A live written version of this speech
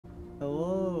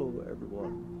Hello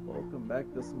everyone, welcome back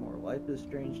to some more Life is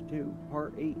Strange 2,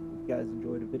 Part 8. If you guys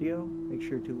enjoyed the video, make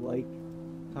sure to like,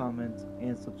 comment,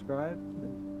 and subscribe,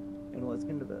 and let's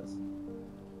get into this.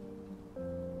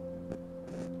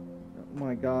 Oh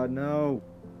my god, no!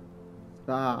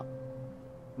 Stop.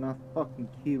 Not fucking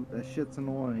cute, that shit's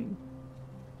annoying.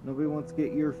 Nobody wants to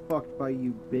get ear fucked by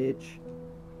you, bitch.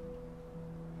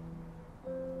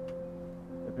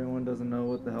 If anyone doesn't know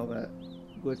what the hell that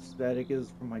glitch static is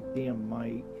from my damn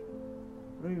mic.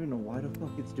 I don't even know why the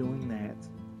fuck it's doing that.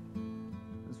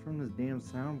 It's from this damn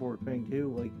soundboard thing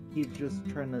too. Like, it keeps just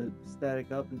trying to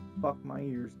static up and fuck my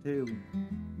ears too.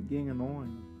 It's getting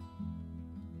annoying.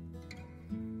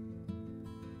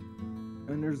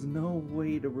 And there's no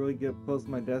way to really get close to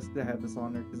my desk to have this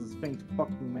on there because this thing's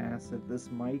fucking massive.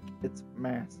 This mic, it's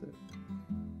massive.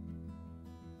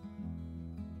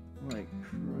 My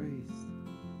Christ.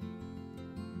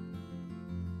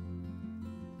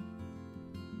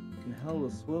 And hell, the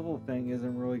swivel thing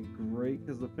isn't really great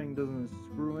because the thing doesn't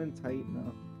screw in tight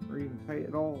enough, or even tight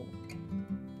at all.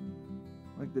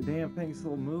 Like, the damn thing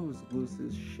still moves loose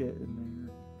as shit in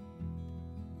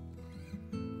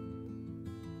there.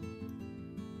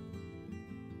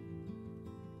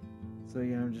 So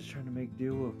yeah, I'm just trying to make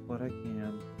do with what I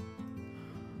can.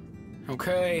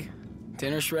 Okay,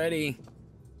 dinner's ready.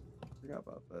 Forgot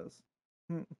about this.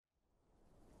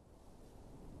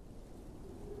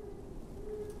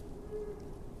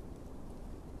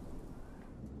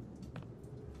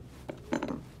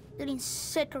 Getting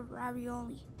sick of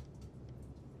ravioli.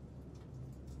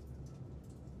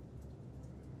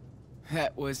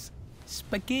 That was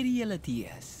spaghetti alla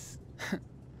Diaz.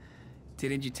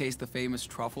 Didn't you taste the famous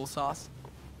truffle sauce?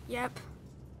 Yep.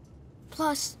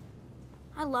 Plus,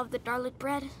 I love the garlic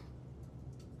bread.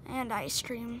 And ice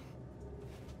cream.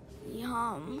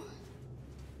 Yum.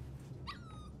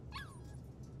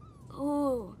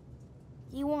 Ooh,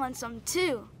 you want some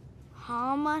too,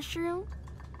 huh, mushroom?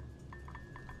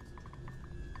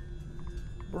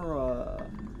 Bruh.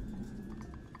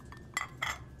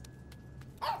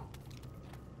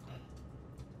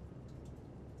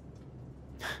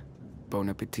 Bon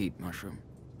appetit, mushroom.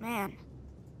 Man,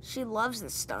 she loves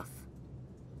this stuff.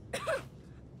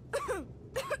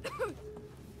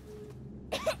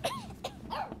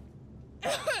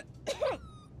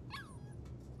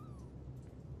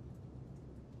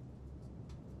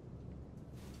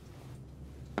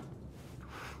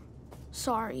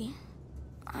 Sorry,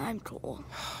 I'm cool.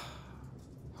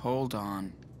 Hold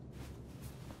on.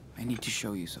 I need to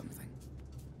show you something.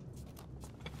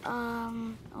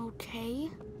 Okay.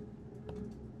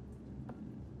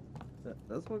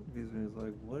 That's what confused me, is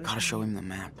like, what? Gotta show him the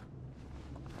map.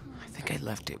 I think I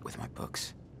left it with my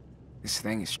books. This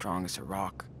thing is strong as a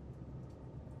rock.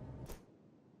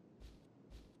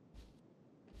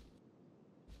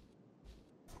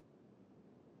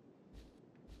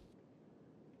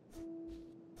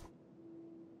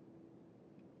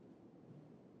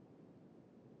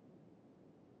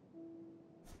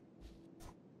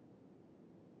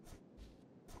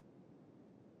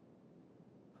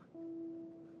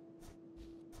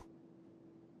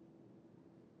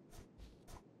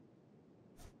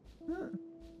 Huh.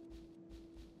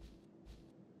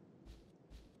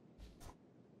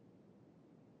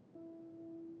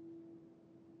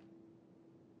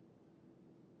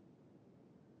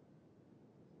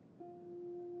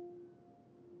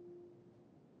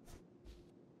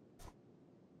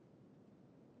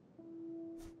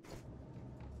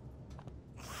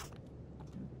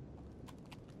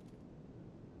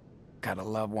 Gotta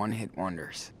love one-hit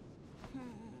wonders.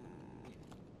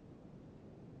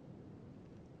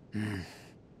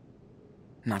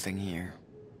 Nothing here.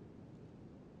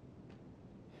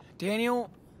 Daniel,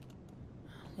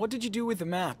 what did you do with the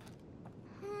map?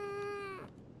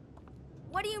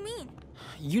 What do you mean?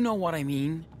 You know what I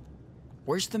mean.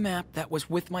 Where's the map that was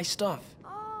with my stuff?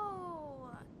 Oh,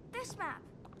 this map.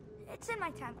 It's in my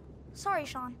tent. Sorry,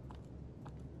 Sean.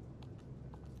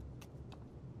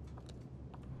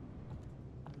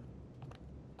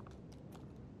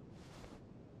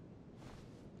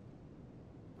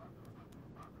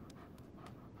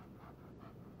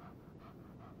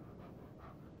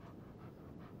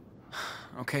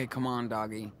 Okay, come on,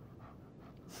 doggy.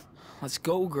 Let's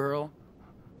go, girl.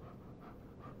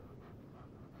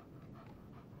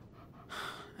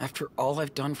 After all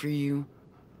I've done for you,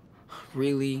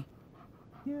 really?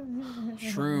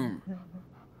 Shroom.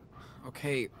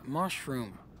 Okay,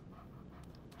 mushroom.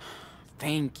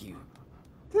 Thank you.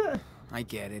 I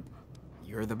get it.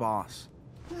 You're the boss.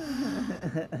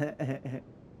 Toxic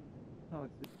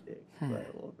dick, but I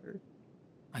love her.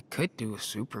 I could do a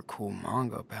super cool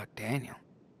manga about Daniel.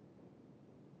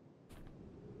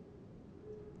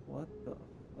 What the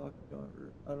fuck?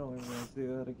 I don't even want to see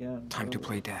that again. Time to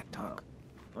play dad talk.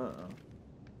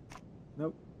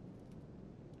 Nope.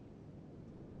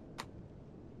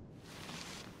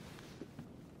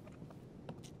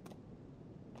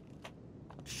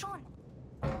 Sean,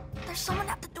 there's someone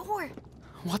at the door.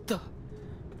 What the?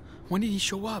 When did he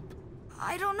show up?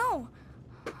 I don't know.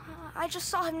 I just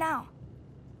saw him now.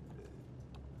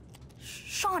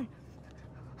 Sean,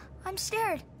 I'm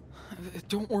scared.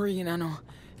 Don't worry, Nano.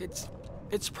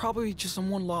 It's probably just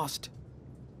someone lost.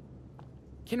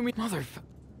 Can we...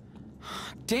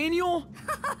 Daniel?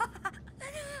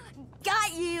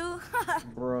 Got you.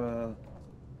 Bruh.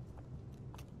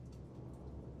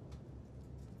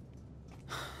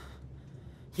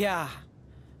 Yeah.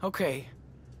 Okay.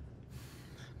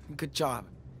 Good job.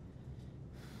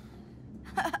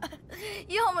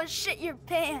 You almost shit your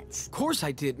pants. Of course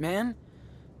I did, man.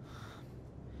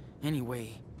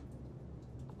 Anyway.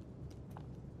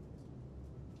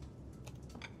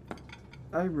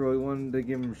 I really wanted to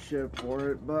give him shit for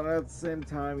it, but at the same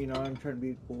time, you know, I'm trying to be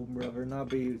a cool brother, not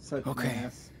be such an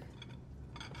ass.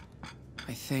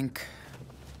 I think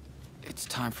it's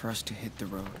time for us to hit the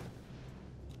road.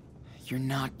 You're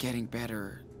not getting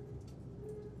better.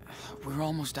 We're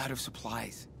almost out of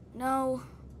supplies. No,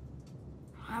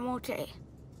 I'm okay.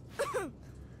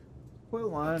 Quit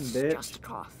lying, It's bitch. just a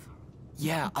cough.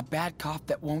 Yeah, a bad cough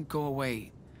that won't go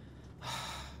away.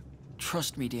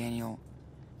 Trust me, Daniel.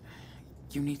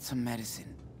 You need some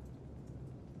medicine.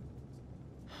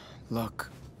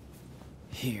 Look.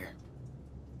 Here.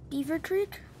 Beaver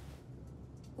Creek?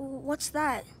 What's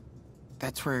that?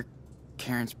 That's where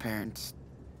Karen's parents...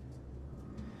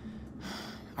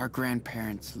 our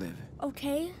grandparents live.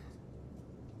 Okay.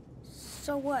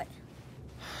 So what?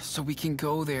 So we can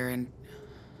go there and...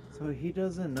 So he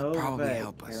doesn't know probably that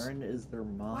help us. Karen is their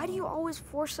mom. Why do you always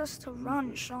force us to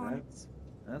run, Sean?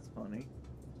 That's funny.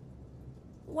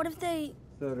 What if they...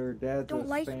 So their dad's Don't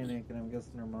like me. Hispanic, and I'm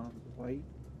guessing their mom's white?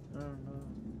 I don't know.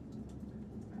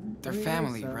 They're I mean,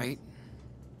 family, makes sense. right?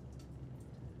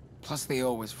 Plus they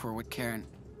owe us for what Karen...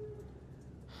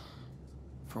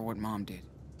 for what Mom did.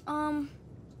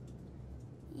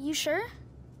 You sure?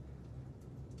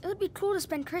 It would be cool to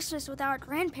spend Christmas with our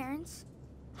grandparents.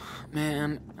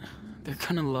 Man, they're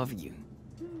gonna love you.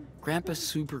 Grandpa's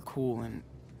super cool, and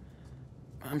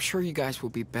I'm sure you guys will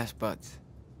be best buds.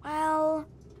 Well...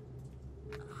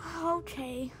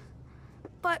 okay.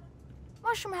 But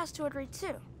Mushroom has to agree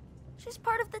too. She's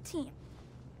part of the team.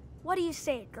 What do you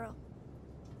say, girl?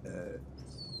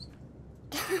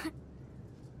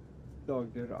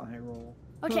 Dog did an eye roll.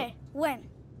 Okay, when?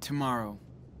 Tomorrow.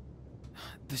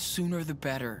 The sooner the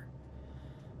better.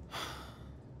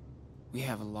 We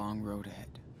have a long road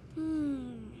ahead.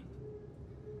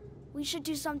 We should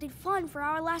do something fun for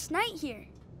our last night here.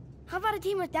 How about a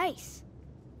game of dice?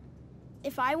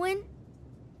 If I win,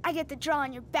 I get to draw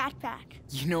on your backpack.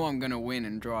 You know I'm gonna win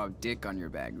and draw a dick on your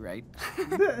bag, right?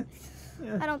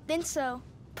 I don't think so,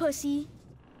 pussy.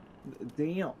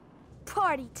 Damn.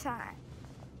 Party time.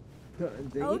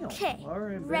 Damn. Okay, All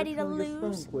right, ready to back your stone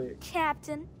lose, quick.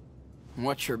 Captain?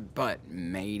 What's your butt,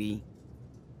 matey?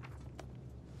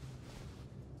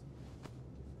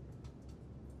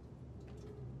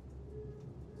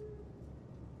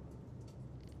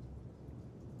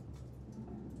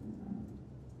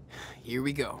 Here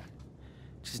we go.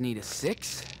 Just need a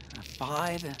 6, a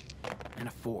 5, and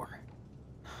a 4.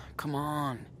 Come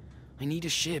on. I need a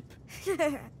ship.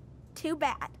 Too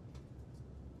bad.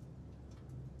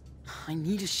 I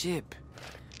need a ship.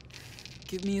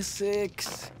 Give me a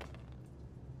 6.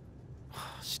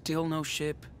 Still no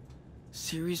ship?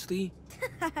 Seriously?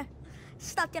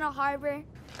 Stuck in a harbor.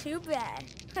 Too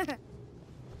bad.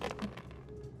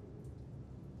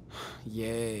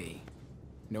 Yay.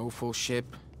 No full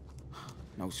ship.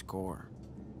 No score.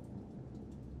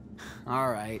 All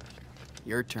right.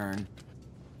 Your turn.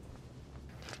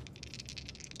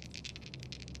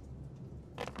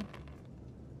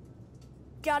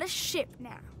 Got a ship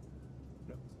now.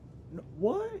 No,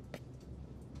 what?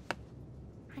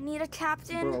 I need a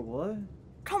captain. Bro, what?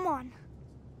 Come on.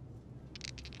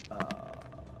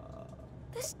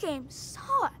 This game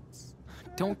sucks.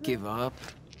 Don't give up.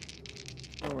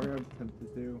 Don't worry, I'm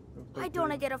tempted to. Why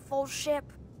don't I get a full ship?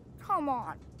 Come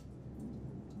on.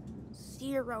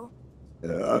 0.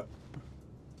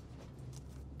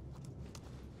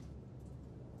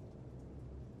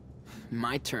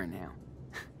 My turn now.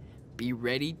 Be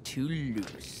ready to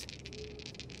lose.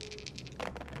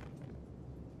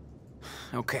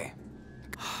 Okay.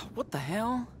 What the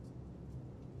hell?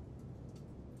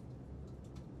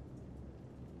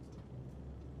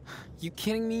 You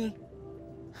kidding me?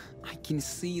 I can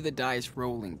see the dice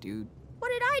rolling, dude. What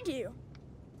did I do?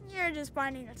 You're just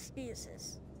finding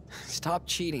excuses. Stop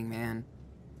cheating, man.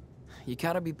 You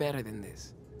gotta be better than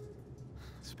this.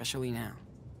 Especially now.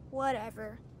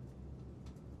 Whatever.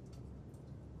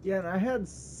 Yeah, and I had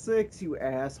 6, you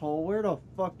asshole. Where the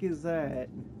fuck is that?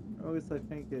 Or at least I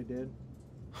think they did.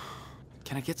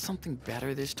 Can I get something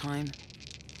better this time?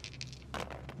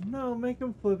 No, make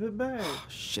him flip it back.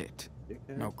 Shit.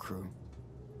 Dickhead. No crew.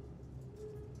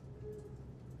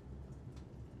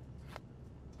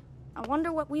 I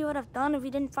wonder what we would have done if we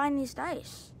didn't find these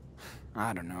dice.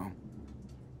 I don't know.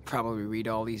 Probably read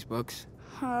all these books.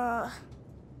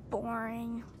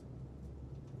 Boring.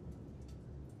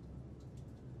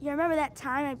 You remember that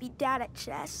time I beat Dad at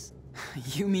chess?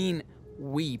 You mean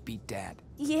we beat Dad?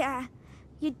 Yeah,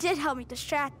 you did help me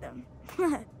distract them.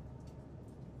 I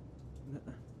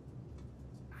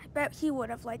bet he would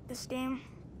have liked this game.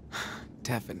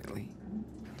 Definitely.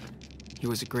 He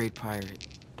was a great pirate.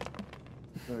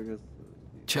 So I guess.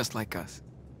 Just like us.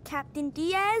 Captain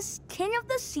Diaz, King of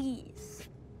the Seas.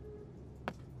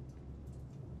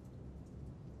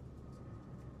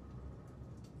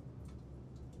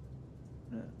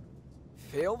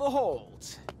 Fill the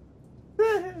holds.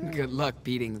 Good luck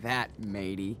beating that,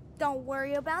 matey. Don't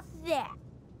worry about that.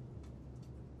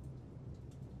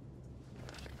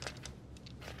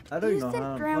 I don't You know said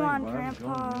how I'm Grandma playing, and but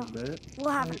I'm Grandpa enjoying it a bit. will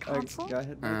have a console? Go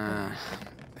ahead, make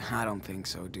it. I don't think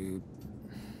so, dude.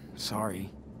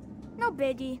 Sorry. No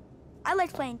biggie. I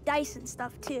like playing dice and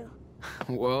stuff too.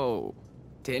 Whoa.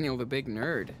 Daniel the big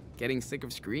nerd. Getting sick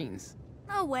of screens.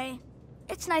 No way.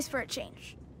 It's nice for a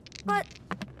change. But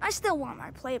I still want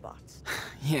my playbox.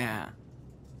 Yeah.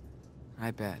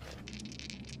 I bet.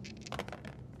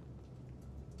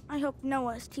 I hope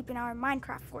Noah's keeping our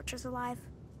Minecraft fortress alive.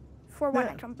 For when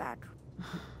I come back.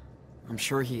 I'm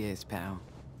sure he is, pal.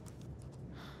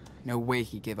 No way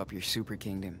he'd give up your super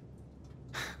kingdom.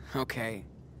 Okay.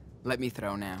 Let me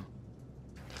throw now.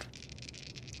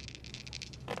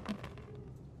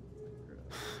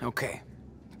 Okay.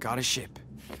 Got a ship.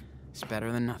 It's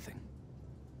better than nothing.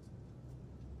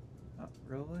 Not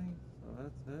really? So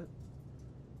that's it?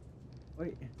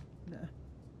 Wait. Nah.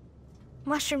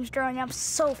 Mushrooms growing up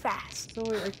so fast. So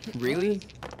wait, I can't. Really?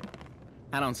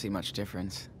 I don't see much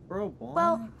difference. Bro, blind?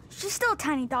 Well, she's still a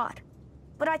tiny dot.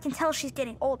 But I can tell she's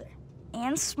getting older.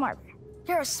 And smarter.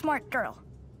 You're a smart girl.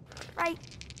 Right?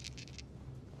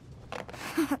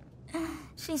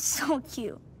 She's so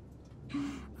cute.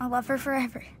 I'll love her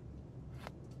forever.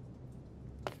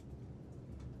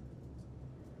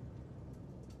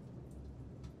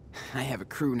 I have a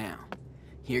crew now.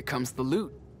 Here comes the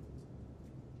loot.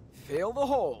 Fill the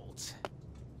holds.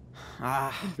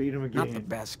 Beat him Not the again.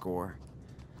 best score.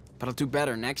 But I'll do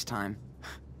better next time.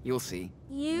 You'll see.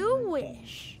 You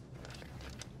wish.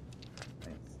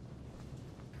 Thanks.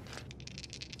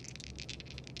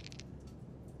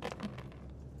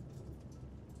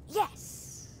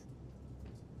 Yes.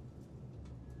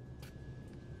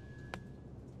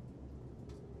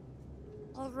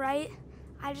 All right.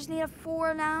 I just need a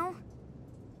 4 now.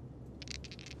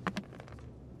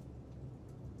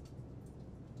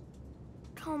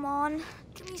 Come on.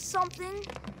 Give me something.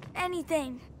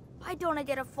 Anything. Why don't I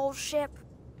get a full ship?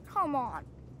 Come on.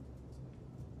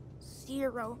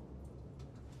 0.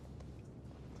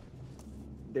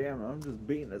 Damn, I'm just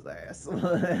beating his ass.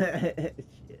 Shit.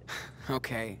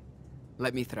 Okay.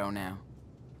 Let me throw now.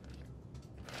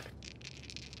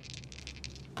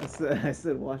 I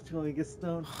said, watch till he gets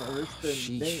stoned first, and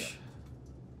Sheesh.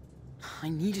 damn. I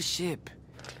need a ship.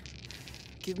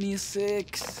 Give me a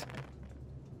 6.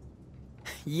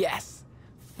 Yes.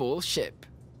 Full ship.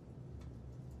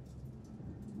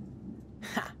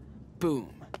 Ha! Boom.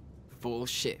 Full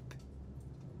ship.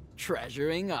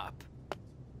 Treasuring up.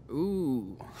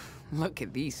 Ooh, look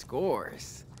at these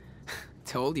scores.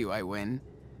 Told you I win.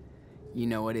 You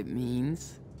know what it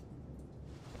means?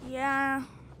 Yeah.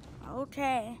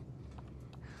 Okay.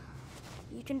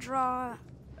 You can draw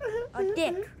a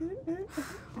dick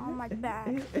on my back.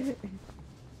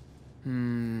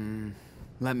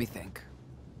 Let me think.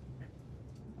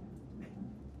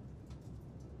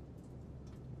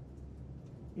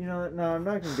 You know what? No, I'm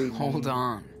not gonna be Hold mean.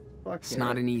 on. Fuck It's it.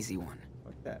 not an easy one.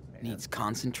 Fuck that, man. Needs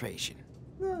concentration.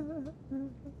 I'm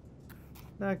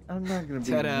not gonna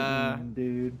be Ta-da. mean,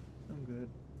 dude. I'm good.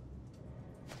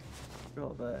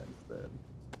 Draw that instead.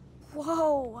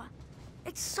 Whoa.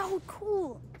 It's so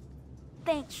cool.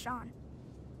 Thanks, Sean.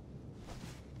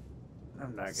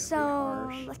 I'm not gonna be So,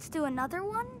 harsh. let's do another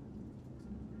one?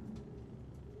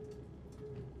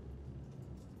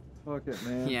 Fuck it,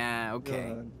 man. Yeah, okay.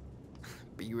 God.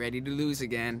 Be ready to lose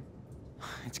again.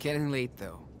 It's getting late,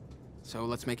 though. so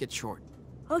let's make it short.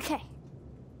 Okay.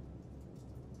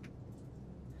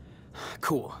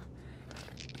 Cool.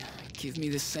 Give me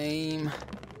the same.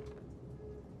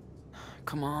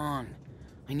 Come on.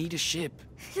 I need a ship.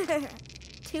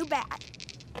 Too bad.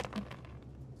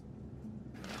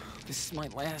 This is my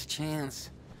last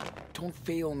chance. Don't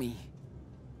fail me.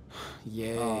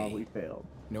 Yay. Oh, we failed.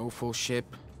 No full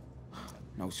ship.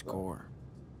 No score.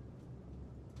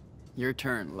 Your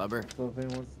turn, lubber. So if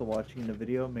anyone's still watching the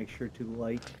video, make sure to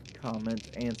like,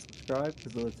 comment, and subscribe,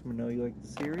 because it lets me know you like the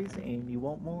series and you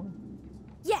want more.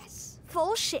 Yes,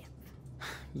 full ship.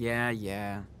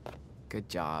 Yeah. Good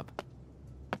job.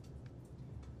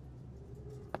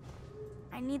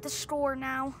 I need the score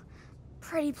now.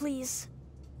 Pretty please.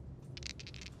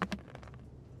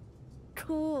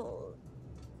 Cool.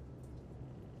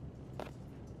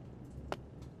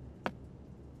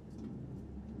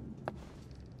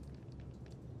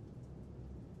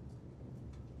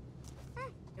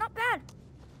 Not bad.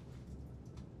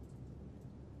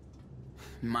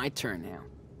 My turn now.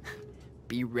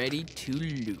 Be ready to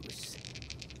lose.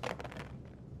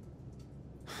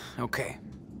 Okay,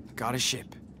 got a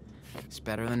ship. It's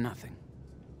better than nothing.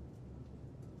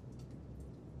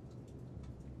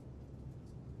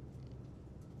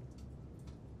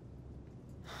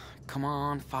 Come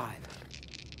on, 5.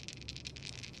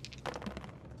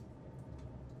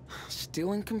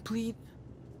 Still incomplete?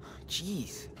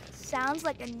 Jeez. Sounds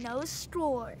like a no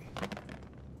score.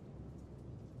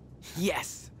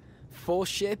 Yes! Full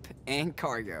ship and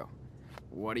cargo.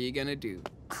 What are you gonna do?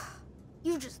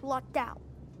 You just lucked out.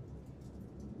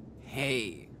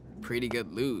 Hey, pretty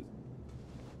good loot.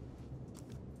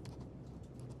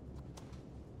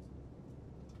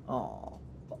 Oh.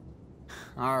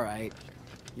 Alright,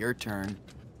 your turn.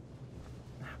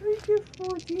 How did you get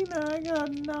 14 and I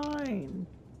got 9?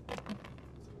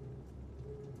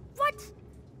 What?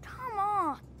 Come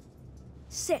on.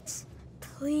 6,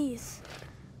 please.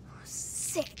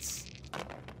 6.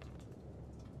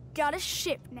 Got a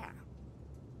ship now.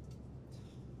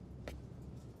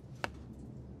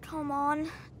 Come on,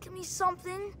 give me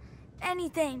something.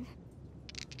 Anything.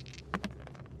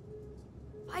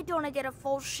 Why don't I get a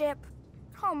full ship?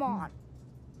 Come on.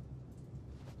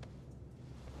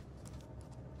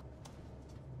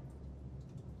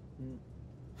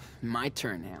 My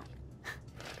turn now.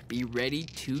 Be ready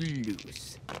to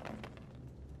lose.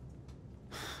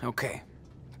 Okay,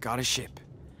 got a ship.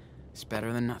 It's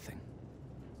better than nothing.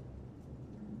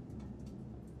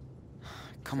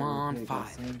 Come on, Okay, 5.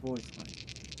 same voice line.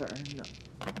 Fair enough.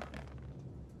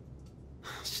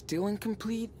 Still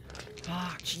incomplete?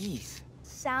 Ah, jeez.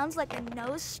 Sounds like a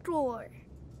no score.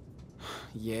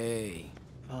 Yay.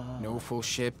 No full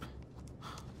ship.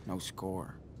 No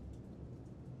score.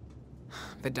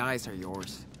 The dice are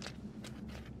yours.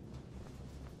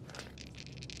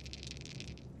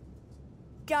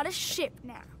 Got a ship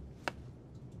now.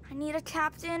 I need a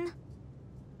captain.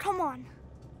 Come on.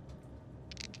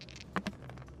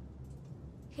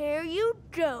 Here you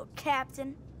go,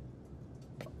 Captain.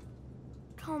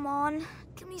 Come on,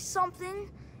 give me something.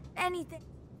 Anything.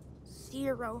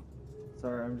 0.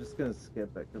 Sorry, I'm just gonna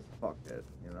skip it, because fuck it,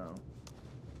 you know.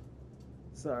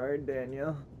 Sorry,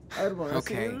 Daniel. I don't want to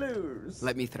see you lose.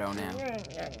 Let me throw now.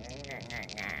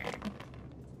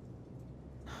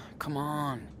 Come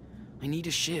on. I need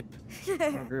a ship.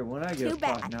 Okay, when I get Too a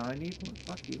fuck bad. now, I need one.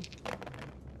 Fuck you.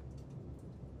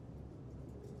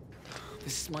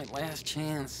 This is my last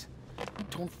chance.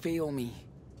 Don't fail me.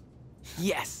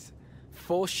 Yes!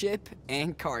 Full ship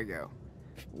and cargo.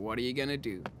 What are you gonna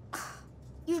do?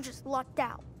 You just lucked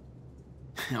out.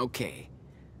 Okay,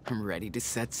 I'm ready to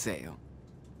set sail.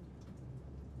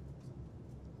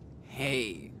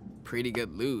 Hey, pretty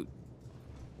good loot.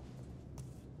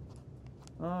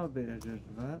 Oh, a bit of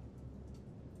just that.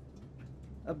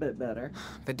 A bit better.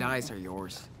 The dice are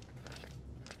yours.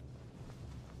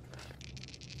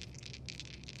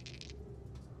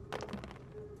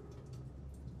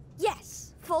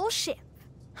 Yes, full ship.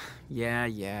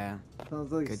 Yeah.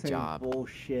 Sounds like Good same job.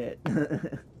 bullshit.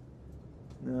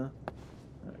 No?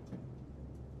 Okay.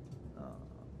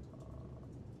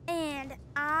 And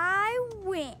I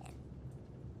win.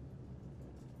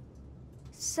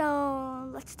 So,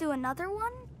 let's do another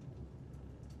one?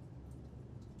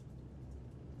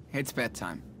 It's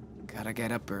bedtime. Gotta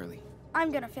get up early.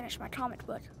 I'm gonna finish my comic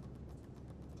book.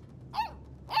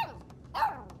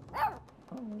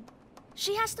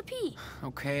 She has to pee.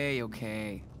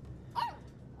 Okay.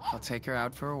 I'll take her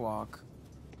out for a walk.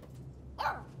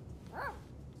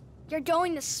 You're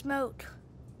going to smoke.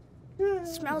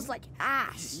 Smells like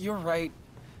ass. You're right.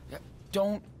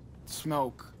 Don't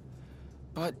smoke.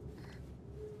 But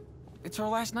it's our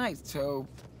last night, so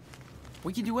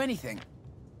we can do anything.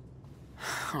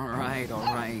 All right, all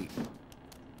right.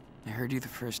 I heard you the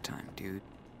first time, dude.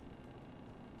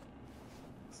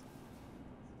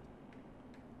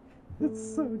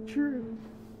 It's so true.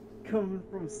 Coming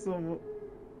from someone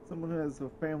who has a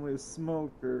family of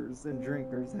smokers and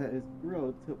drinkers, that is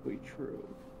relatively true.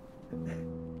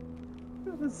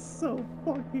 That is so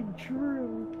fucking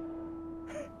true.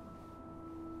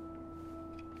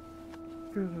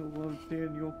 God, I love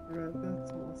Daniel for that.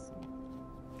 That's awesome.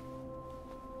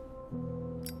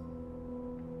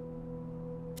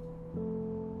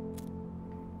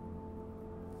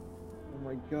 Oh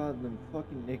my god, them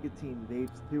fucking nicotine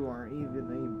vapes too aren't even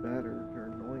any better.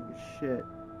 They're annoying as shit.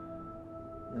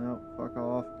 No, fuck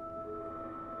off.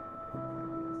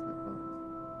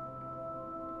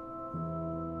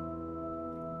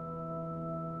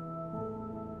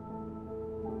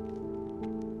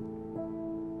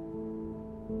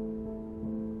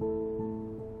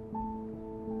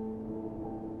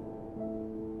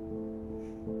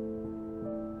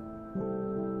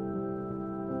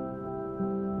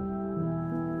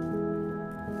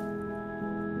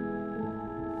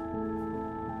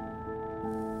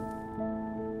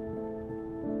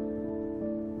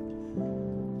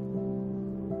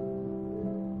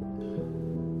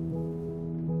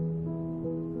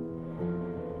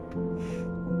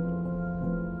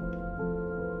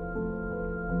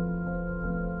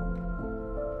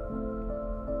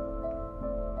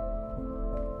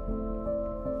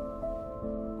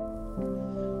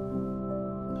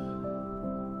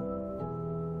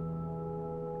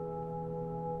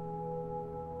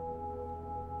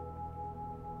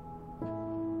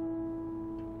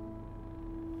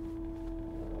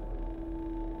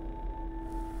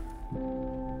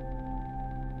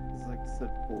 Such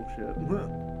bullshit.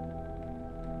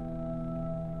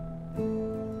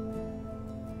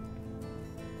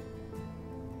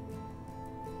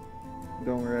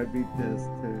 Don't worry, I'd be pissed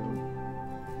too.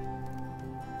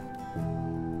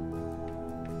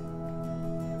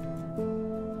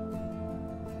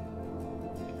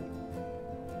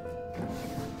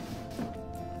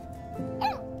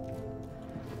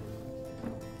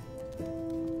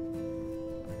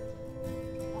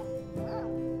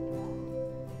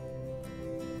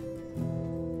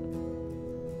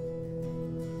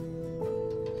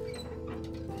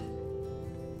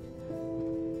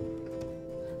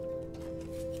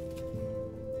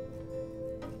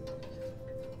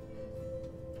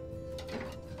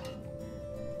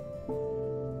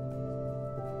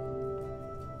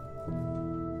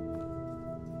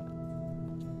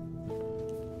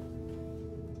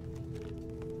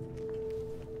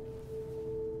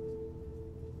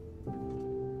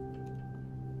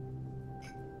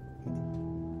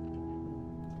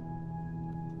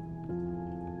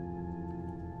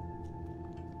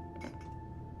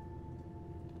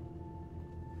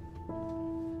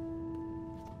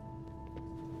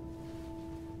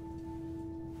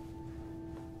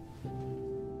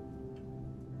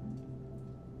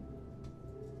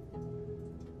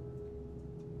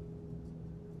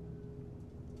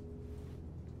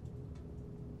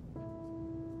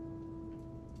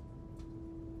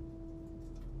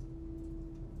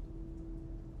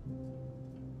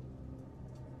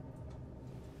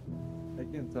 I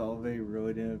can tell they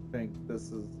really didn't think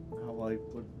this is how life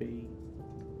would be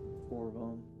for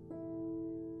them.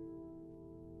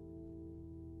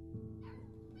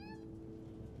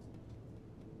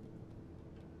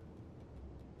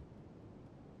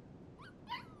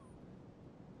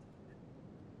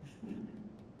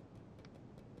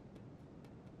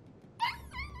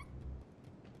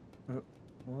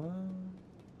 What?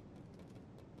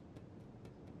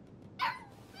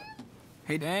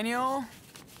 Hey, Daniel.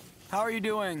 How are you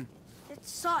doing? It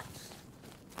sucks.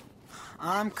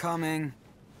 I'm coming.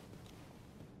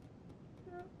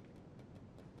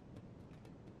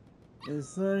 It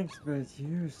sucks, but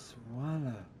you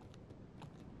swallow.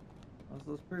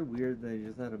 Also, it's pretty weird they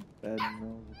just had a bed in the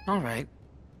middle of the... All right.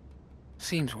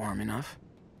 Seems warm enough.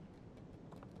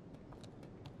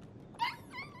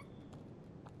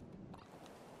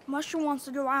 Mushroom wants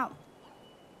to go out.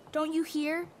 Don't you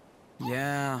hear?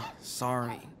 Yeah,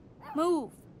 sorry.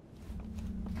 Move.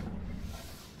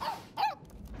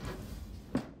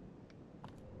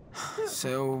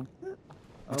 So,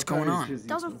 what's Okay, going on? she's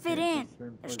Doesn't using fit in. fancy certain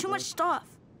There's places. too much stuff.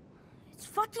 It's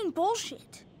fucking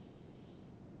bullshit.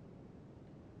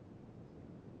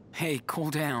 Hey, cool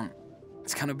down.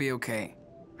 It's gonna be okay.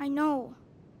 I know.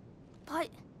 But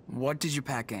What did you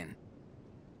pack in?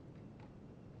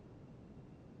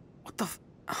 What the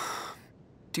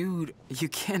Dude, you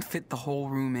can't fit the whole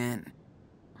room in.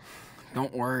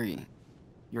 Don't worry.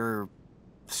 Your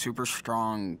super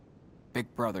strong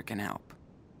big brother can help.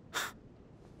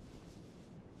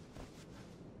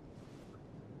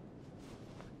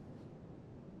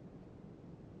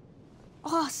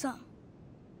 Awesome.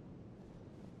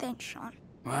 Thanks, Sean.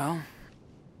 Well,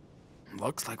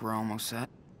 looks like we're almost set.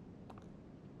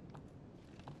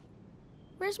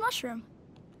 Where's Mushroom?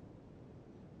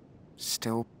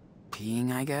 Still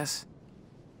peeing, I guess?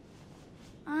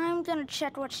 I'm gonna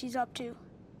check what she's up to.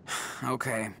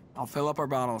 Okay, I'll fill up our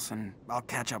bottles and I'll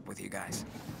catch up with you guys.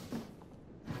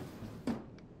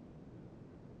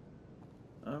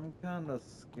 I'm kinda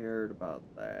scared about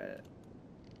that.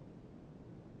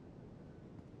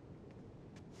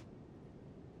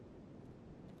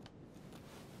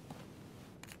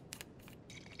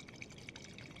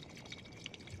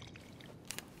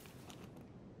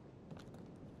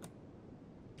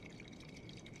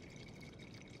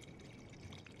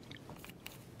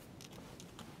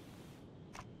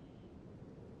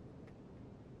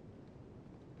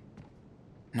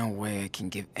 No way I can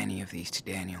give any of these to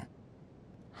Daniel.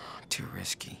 Too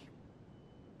risky.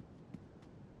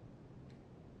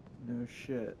 No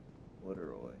shit,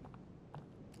 literally.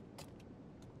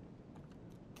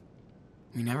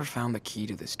 We never found the key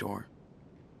to this door.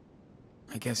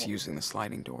 I guess using the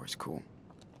sliding door is cool.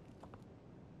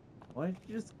 Why don't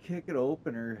you just kick it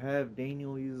open or have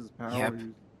Daniel use his powers? Yep.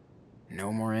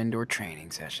 No more indoor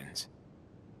training sessions.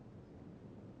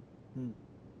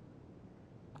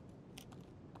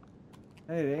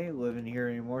 Hey, they ain't living here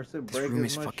anymore, so This break room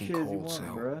as is much fucking shit as you cold, want, so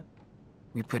bruh.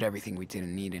 we put everything we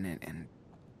didn't need in it and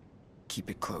keep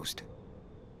it closed.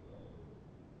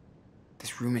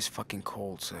 This room is fucking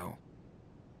cold, so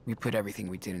we put everything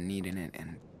we didn't need in it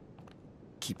and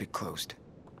keep it closed.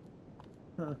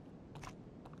 Huh.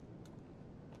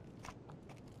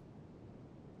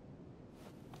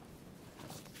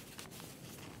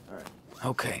 Alright.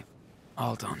 Okay,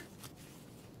 all done.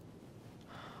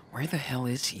 Where the hell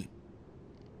is he?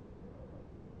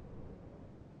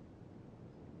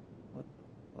 What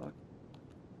the fuck?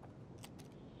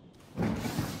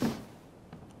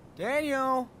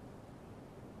 Daniel!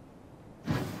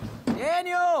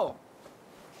 Daniel!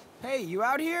 Hey, you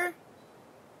out here?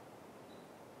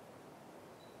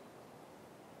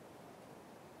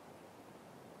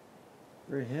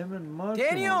 For him and Mushroom.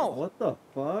 Daniel! What the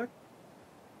fuck?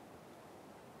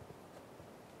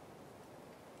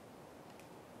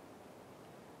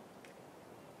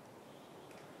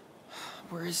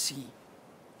 Where is he?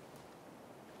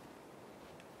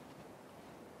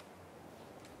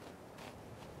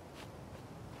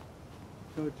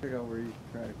 Go check out where you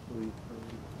can track police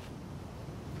first.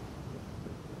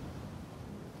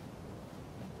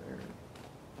 There.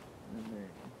 And there.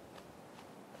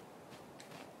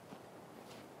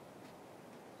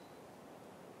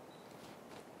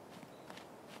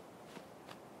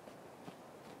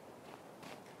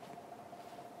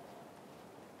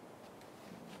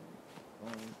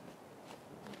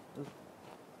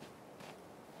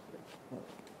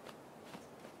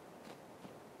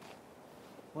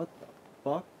 What the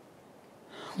fuck?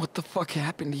 What the fuck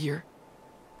happened here?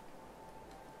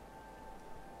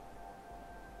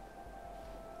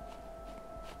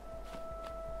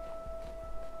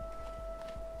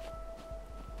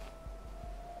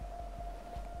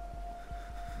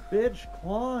 Bitch,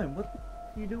 climb! What the f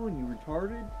are you doing? You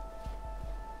retarded?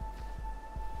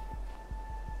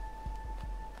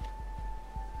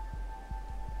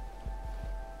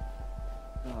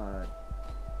 God.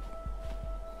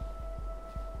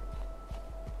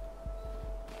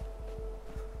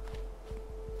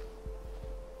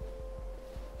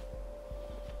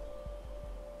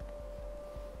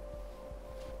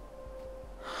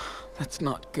 That's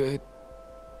not good.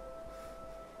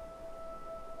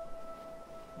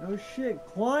 No shit,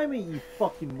 climb it, you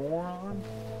fucking moron!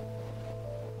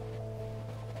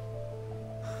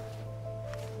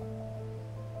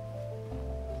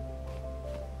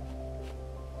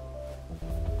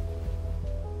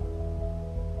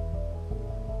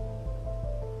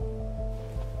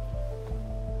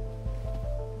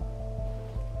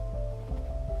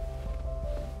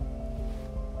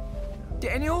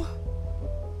 Daniel?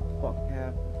 What the fuck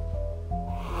happened?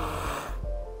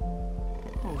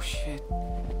 Oh shit.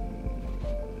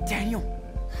 Daniel!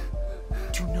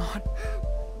 Do not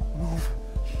move.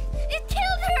 It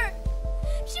killed her!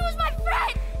 She was my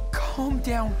friend! Calm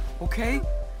down, okay?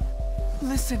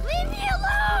 Listen. Leave me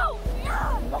alone!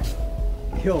 No!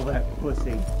 Kill that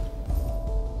pussy.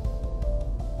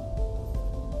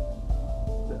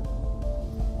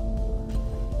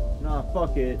 Nah,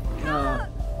 fuck it. Nah.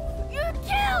 You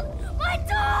killed my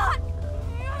dog!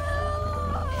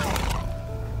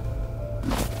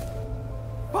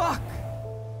 Fuck!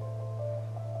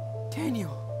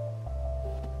 Daniel.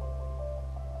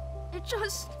 It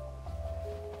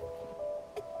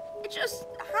just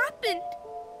happened.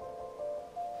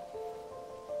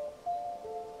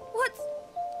 What's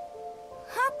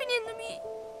happening to me?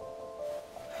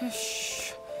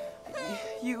 Shh.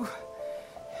 You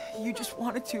just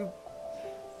wanted to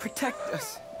protect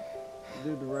us.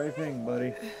 You did the right thing,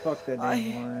 buddy. Fuck that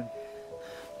damn line.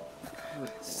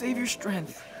 Save your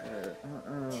strength.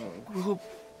 We'll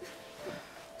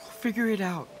figure it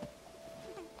out.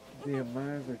 Damn,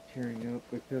 my eyes are tearing up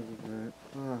because of that.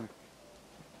 Fuck.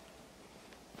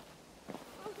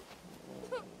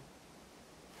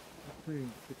 I couldn't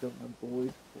even pick up my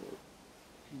boy's foot.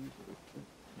 Jesus.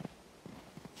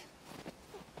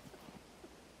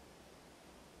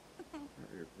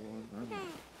 Alright, everyone, I'm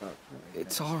about crying.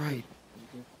 It's all right.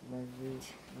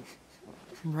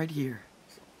 I'm right here.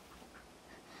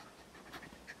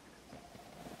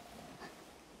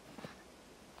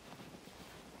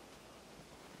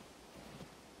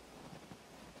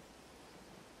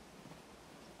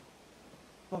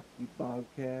 Fuck you,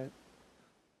 Bobcat.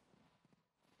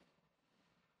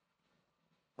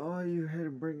 Oh, you had to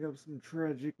bring up some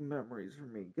tragic memories for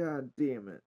me. God damn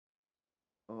it.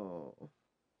 Oh.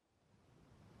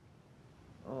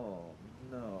 Oh,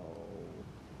 no.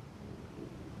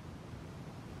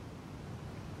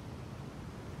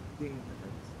 Damn it.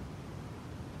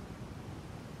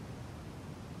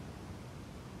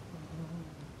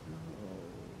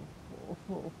 Oh,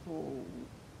 no. Oh.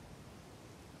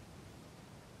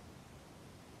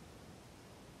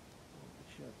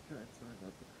 Shit, I'm trying so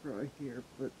not to cry here,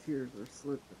 but tears are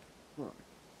slipping. Fuck.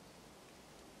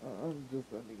 I'm just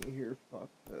ending it here. Fuck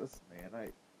this, man.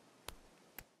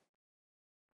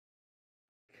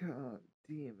 God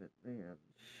damn it, man.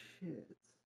 Shit.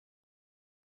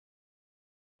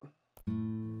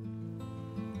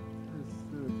 That's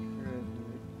so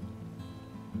tragic.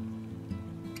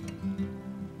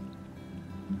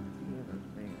 Damn it,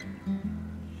 man.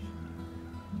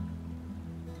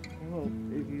 Well,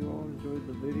 if you all enjoyed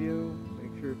the video,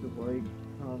 make sure to like,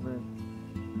 comment,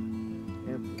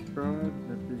 and subscribe.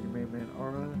 This is your main man,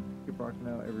 Ara. Keep rocking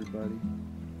out, everybody.